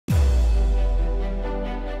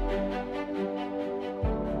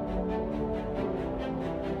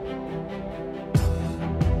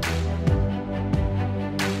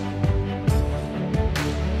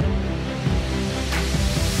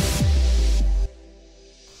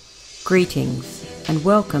Greetings and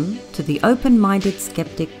welcome to the Open-Minded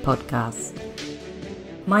Skeptic podcast.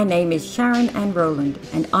 My name is Sharon Ann Rowland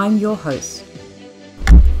and I'm your host.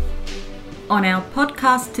 On our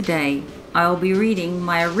podcast today, I'll be reading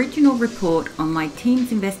my original report on my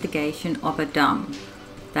team's investigation of a D.U.M.B,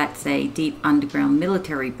 that's a deep underground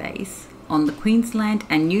military base, on the Queensland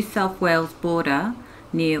and New South Wales border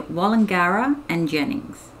near Wallangarra and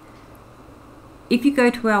Jennings. If you go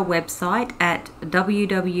to our website at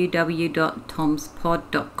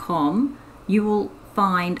www.tomspod.com, you will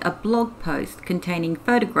find a blog post containing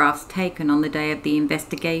photographs taken on the day of the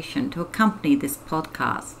investigation to accompany this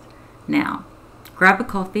podcast. Now, grab a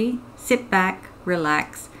coffee, sit back,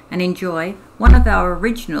 relax, and enjoy one of our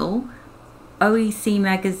original OeC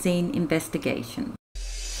Magazine investigations.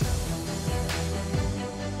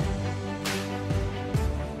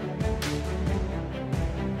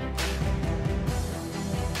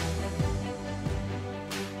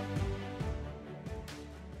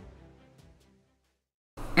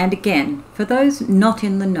 And again, for those not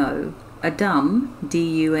in the know, a D.U.M.B,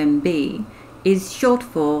 D.U.M.B, is short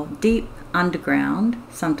for Deep Underground,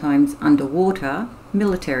 sometimes Underwater,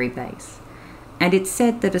 Military Base. And it's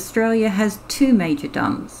said that Australia has two major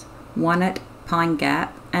D.U.M.Bs, one at Pine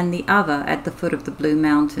Gap and the other at the foot of the Blue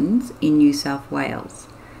Mountains in New South Wales.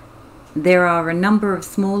 There are a number of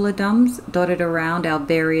smaller D.U.M.Bs dotted around our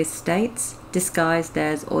various states, disguised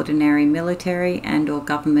as ordinary military and or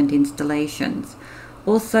government installations.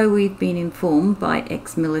 Also, we've been informed by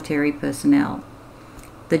ex-military personnel.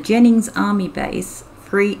 The Jennings Army Base,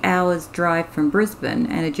 3 hours drive from Brisbane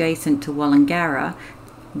and adjacent to Wallangarra,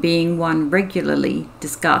 being one regularly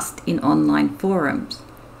discussed in online forums.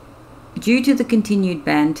 Due to the continued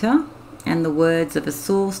banter and the words of a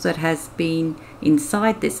source that has been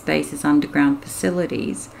inside this base's underground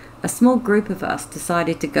facilities, a small group of us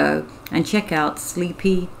decided to go and check out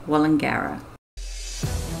sleepy Wallangarra.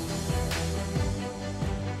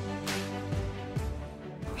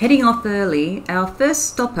 Heading off early, our first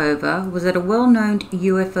stopover was at a well-known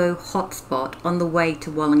UFO hotspot on the way to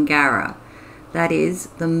Wallangarra, that is,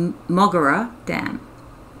 the Wallangarra Dam.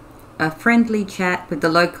 A friendly chat with the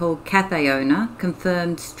local cafe owner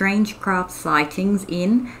confirmed strange craft sightings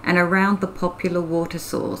in and around the popular water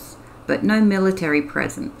source, but no military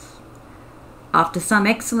presence. After some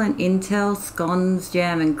excellent intel, scones,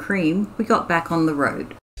 jam and cream, we got back on the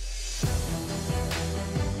road.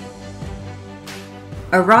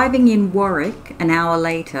 Arriving in Warwick an hour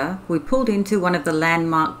later, we pulled into one of the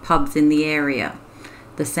landmark pubs in the area,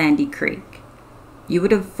 the Sandy Creek. You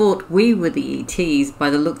would have thought we were the ETs by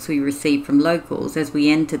the looks we received from locals as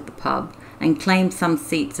we entered the pub and claimed some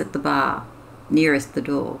seats at the bar, nearest the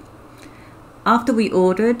door. After we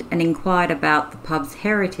ordered and inquired about the pub's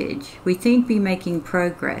heritage, we seemed to be making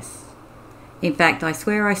progress. In fact, I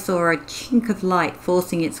swear I saw a chink of light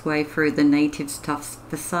forcing its way through the native's tough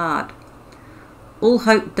facade. All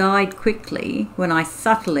hope died quickly when I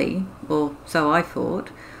subtly, or so I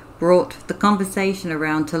thought, brought the conversation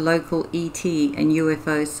around to local ET and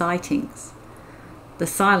UFO sightings. The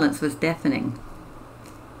silence was deafening.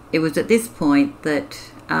 It was at this point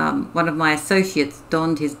that one of my associates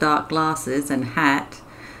donned his dark glasses and hat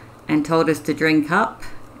and told us to drink up,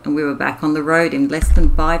 and we were back on the road in less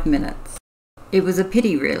than 5 minutes. It was a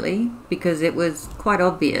pity, really, because it was quite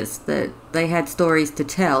obvious that they had stories to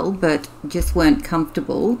tell, but just weren't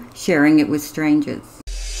comfortable sharing it with strangers.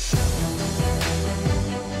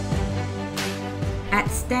 At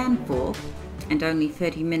Stanthorpe, and only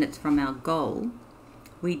 30 minutes from our goal,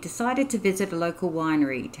 we decided to visit a local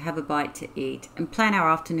winery to have a bite to eat and plan our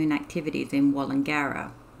afternoon activities in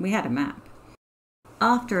Wallangarra. We had a map.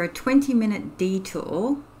 After a 20-minute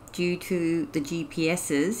detour, due to the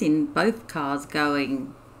GPSs in both cars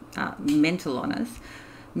going mental on us.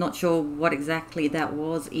 Not sure what exactly that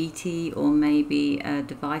was, ET or maybe a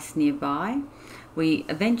device nearby. We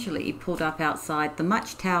eventually pulled up outside the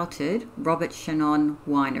much touted Robert Shannon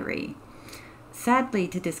winery. Sadly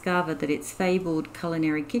to discover that its fabled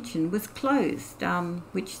culinary kitchen was closed,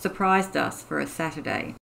 which surprised us for a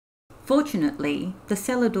Saturday. Fortunately, the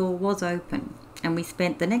cellar door was open, and we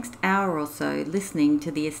spent the next hour or so listening to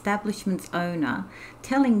the establishment's owner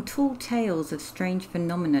telling tall tales of strange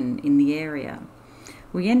phenomenon in the area.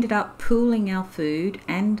 We ended up pooling our food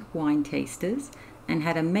and wine tasters and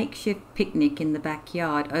had a makeshift picnic in the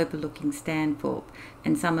backyard overlooking Stanthorpe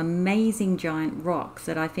and some amazing giant rocks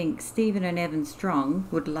that I think Stephen and Evan Strong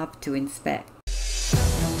would love to inspect.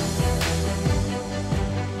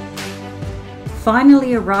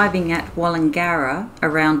 Finally arriving at Wallangarra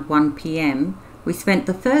around 1 p.m, we spent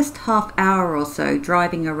the first half hour or so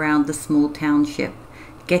driving around the small township,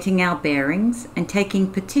 getting our bearings and taking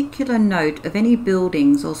particular note of any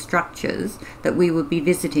buildings or structures that we would be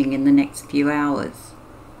visiting in the next few hours.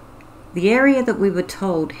 The area that we were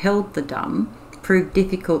told held the D.U.M.B proved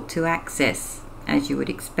difficult to access, as you would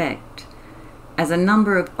expect, as a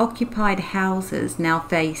number of occupied houses now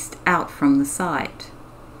faced out from the site.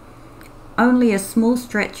 Only a small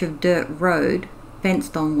stretch of dirt road,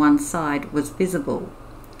 fenced on one side, was visible.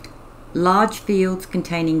 Large fields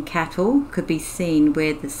containing cattle could be seen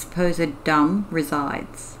where the supposed D.U.M.B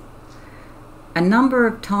resides. A number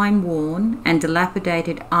of time-worn and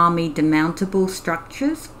dilapidated army demountable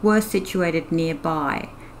structures were situated nearby,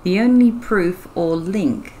 the only proof or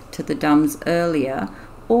link to the D.U.M.B's earlier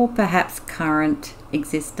or perhaps current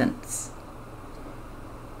existence.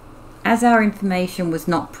 As our information was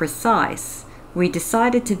not precise, we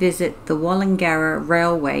decided to visit the Wallangarra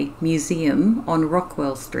Railway Museum on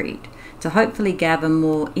Rockwell Street to hopefully gather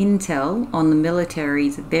more intel on the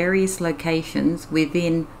military's various locations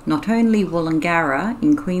within not only Wallangarra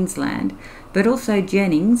in Queensland, but also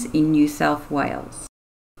Jennings in New South Wales.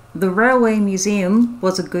 The Railway Museum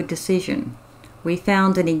was a good decision. We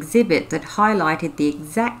found an exhibit that highlighted the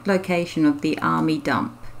exact location of the Army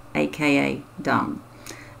dump, aka D.U.M.B,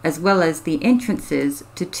 as well as the entrances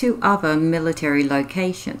to 2 other military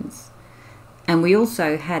locations. And we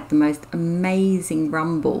also had the most amazing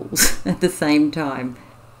rumbles at the same time,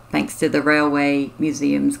 thanks to the Railway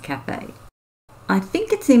Museum's cafe. I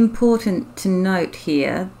think it's important to note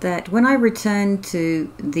here that when I returned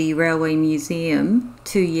to the Railway Museum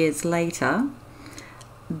 2 years later,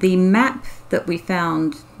 the map that we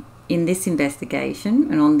found in this investigation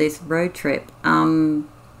and on this road trip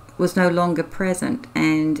was no longer present,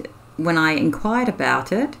 and when I inquired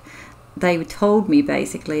about it, they told me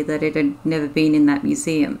basically that it had never been in that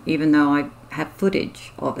museum, even though I have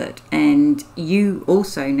footage of it, and you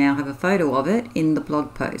also now have a photo of it in the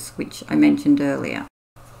blog post, which I mentioned earlier.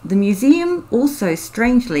 The museum also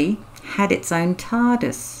strangely had its own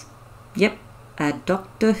TARDIS. Yep, a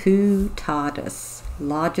Doctor Who TARDIS,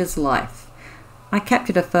 large as life. I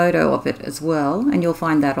captured a photo of it as well, and you'll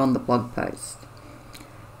find that on the blog post.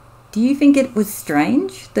 Do you think it was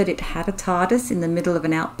strange that it had a TARDIS in the middle of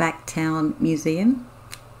an outback town museum?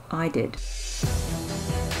 I did.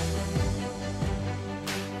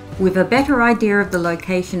 With a better idea of the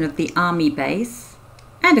location of the army base,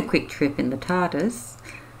 and a quick trip in the TARDIS,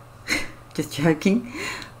 just joking,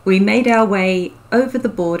 we made our way over the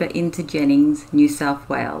border into Jennings, New South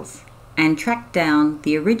Wales, and tracked down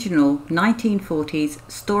the original 1940s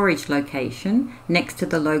storage location next to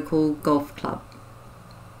the local golf club.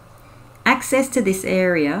 Access to this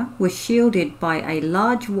area was shielded by a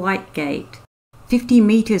large white gate, 50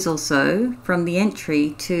 metres or so from the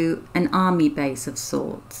entry to an army base of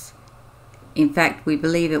sorts. In fact, we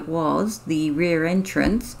believe it was the rear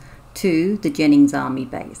entrance to the Jennings Army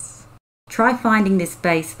Base. Try finding this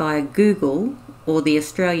base via Google or the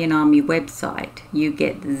Australian Army website. You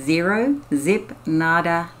get zero, zip,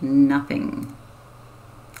 nada, nothing.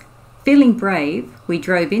 Feeling brave, we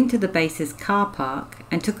drove into the base's car park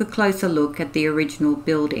and took a closer look at the original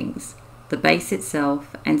buildings, the base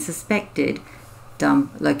itself, and suspected D.U.M.B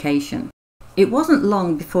location. It wasn't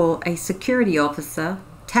long before a security officer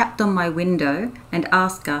tapped on my window and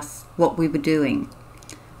asked us what we were doing.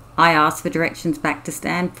 I asked for directions back to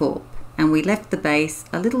Stanthorpe, and we left the base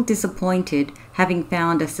a little disappointed, having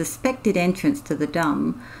found a suspected entrance to the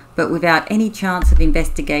D.U.M.B, but without any chance of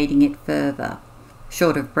investigating it further.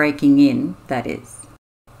 Short of breaking in, that is.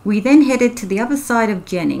 We then headed to the other side of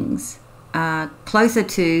Jennings, closer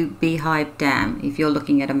to Beehive Dam, if you're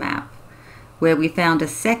looking at a map, where we found a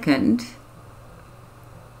second,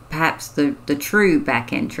 perhaps the true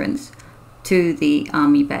back entrance to the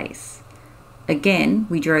army base. Again,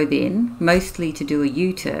 we drove in, mostly to do a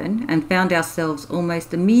U-turn, and found ourselves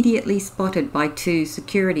almost immediately spotted by 2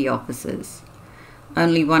 security officers.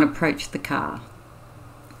 Only one approached the car.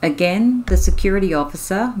 Again, the security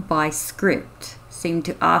officer, by script, seemed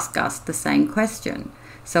to ask us the same question,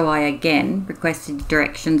 so I again requested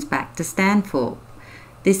directions back to Stanthorpe.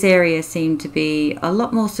 This area seemed to be a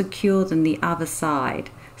lot more secure than the other side,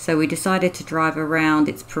 so we decided to drive around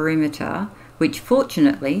its perimeter, which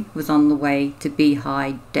fortunately was on the way to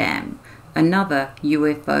Beehive Dam, another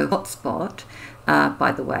UFO hotspot,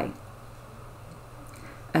 by the way.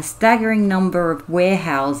 A staggering number of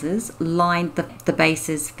warehouses lined the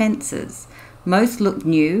base's fences. Most looked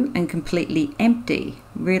new and completely empty.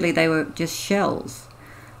 Really, they were just shells.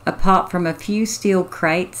 Apart from a few steel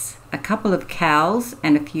crates, a couple of cows,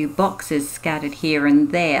 and a few boxes scattered here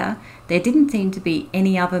and there didn't seem to be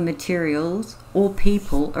any other materials or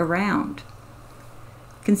people around.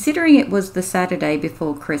 Considering it was the Saturday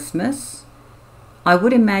before Christmas, I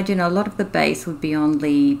would imagine a lot of the base would be on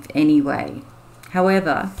leave anyway.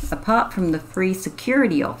 However, apart from the 3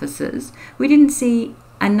 security officers, we didn't see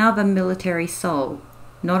another military soul,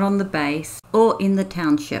 not on the base or in the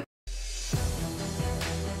township.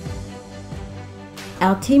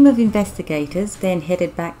 Our team of investigators then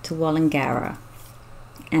headed back to Wallangarra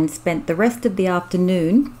and spent the rest of the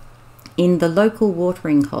afternoon in the local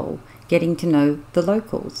watering hole, getting to know the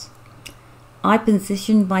locals. I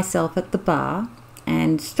positioned myself at the bar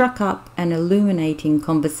and struck up an illuminating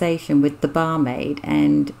conversation with the barmaid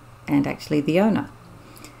and actually the owner.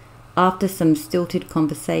 After some stilted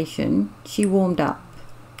conversation, she warmed up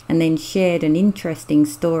and then shared an interesting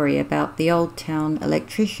story about the old town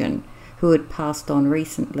electrician who had passed on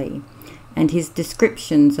recently, and his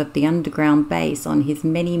descriptions of the underground base on his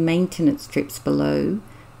many maintenance trips below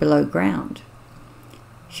ground.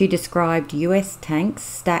 She described US tanks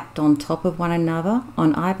stacked on top of one another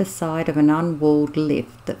on either side of an unwalled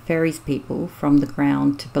lift that ferries people from the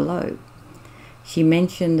ground to below. She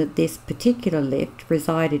mentioned that this particular lift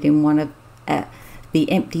resided in one of the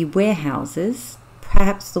empty warehouses,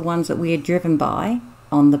 perhaps the ones that we had driven by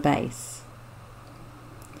on the base.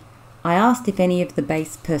 I asked if any of the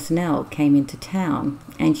base personnel came into town,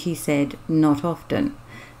 and she said not often.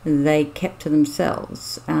 They kept to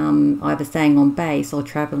themselves, either staying on base or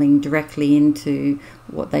travelling directly into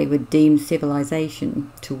what they would deem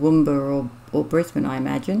civilization, Toowoomba or Brisbane, I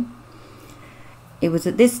imagine. It was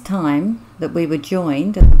at this time that we were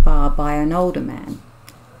joined at the bar by an older man.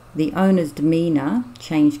 The owner's demeanour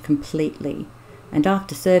changed completely, and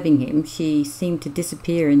after serving him, she seemed to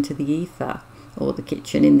disappear into the ether, or the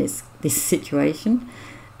kitchen in this situation,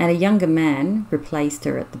 and a younger man replaced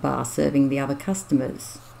her at the bar serving the other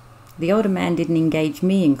customers. The older man didn't engage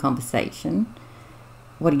me in conversation.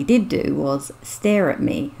 What he did do was stare at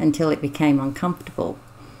me until it became uncomfortable.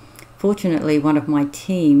 Fortunately, one of my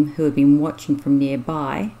team, who had been watching from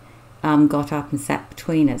nearby, got up and sat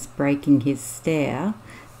between us, breaking his stare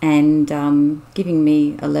and giving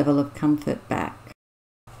me a level of comfort back.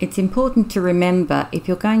 It's important to remember, if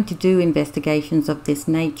you're going to do investigations of this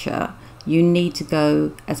nature, you need to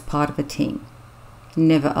go as part of a team,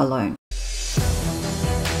 never alone.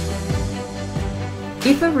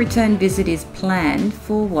 If a return visit is planned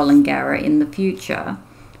for Wallangarra in the future,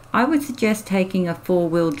 I would suggest taking a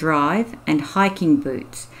 4-wheel drive and hiking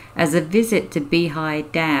boots, as a visit to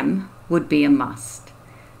D.U.M.B would be a must.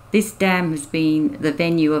 This dam has been the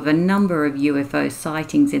venue of a number of UFO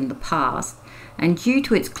sightings in the past, and due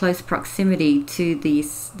to its close proximity to the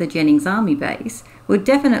Jennings Army base, would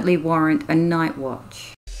definitely warrant a night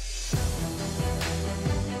watch.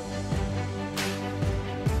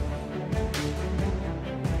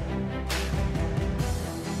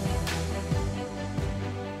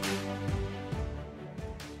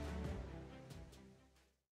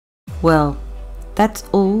 Well, that's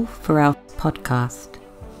all for our podcast.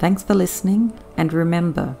 Thanks for listening, and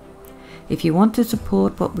remember, if you want to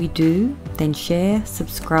support what we do, then share,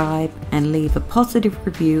 subscribe, and leave a positive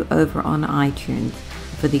review over on iTunes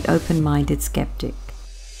for the open-minded skeptic.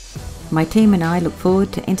 My team and I look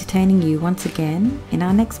forward to entertaining you once again in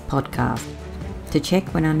our next podcast. To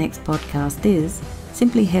check when our next podcast is,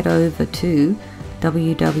 simply head over to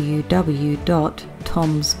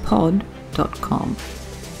www.tomspod.com.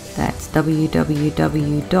 That's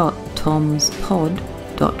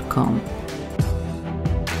www.tomspod.com.